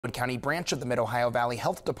Wood County branch of the Mid-Ohio Valley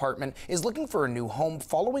Health Department is looking for a new home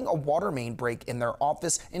following a water main break in their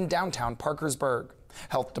office in downtown Parkersburg.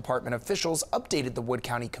 Health Department officials updated the Wood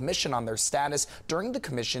County Commission on their status during the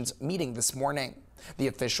Commission's meeting this morning. The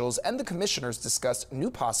officials and the commissioners discussed new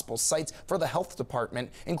possible sites for the Health Department,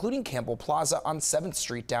 including Campbell Plaza on 7th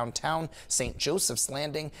Street downtown, St. Joseph's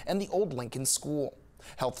Landing, and the Old Lincoln School.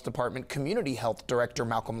 Health Department Community Health Director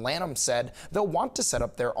Malcolm Lanham said they'll want to set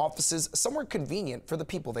up their offices somewhere convenient for the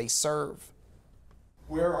people they serve.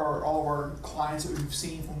 Where are all of our clients that we've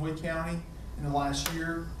seen from Wood County in the last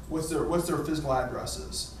year? What's their physical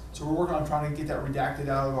addresses? So we're working on trying to get that redacted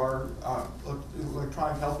out of our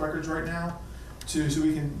electronic health records right now, so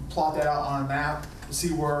we can plot that out on a map to see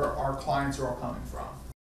where our clients are all coming from.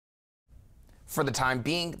 For the time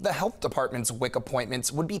being, the Health Department's WIC appointments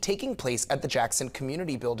would be taking place at the Jackson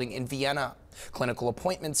Community Building in Vienna. Clinical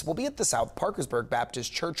appointments will be at the South Parkersburg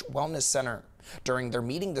Baptist Church Wellness Center. During their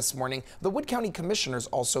meeting this morning, the Wood County Commissioners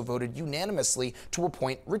also voted unanimously to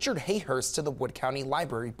appoint Richard Hayhurst to the Wood County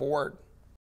Library Board.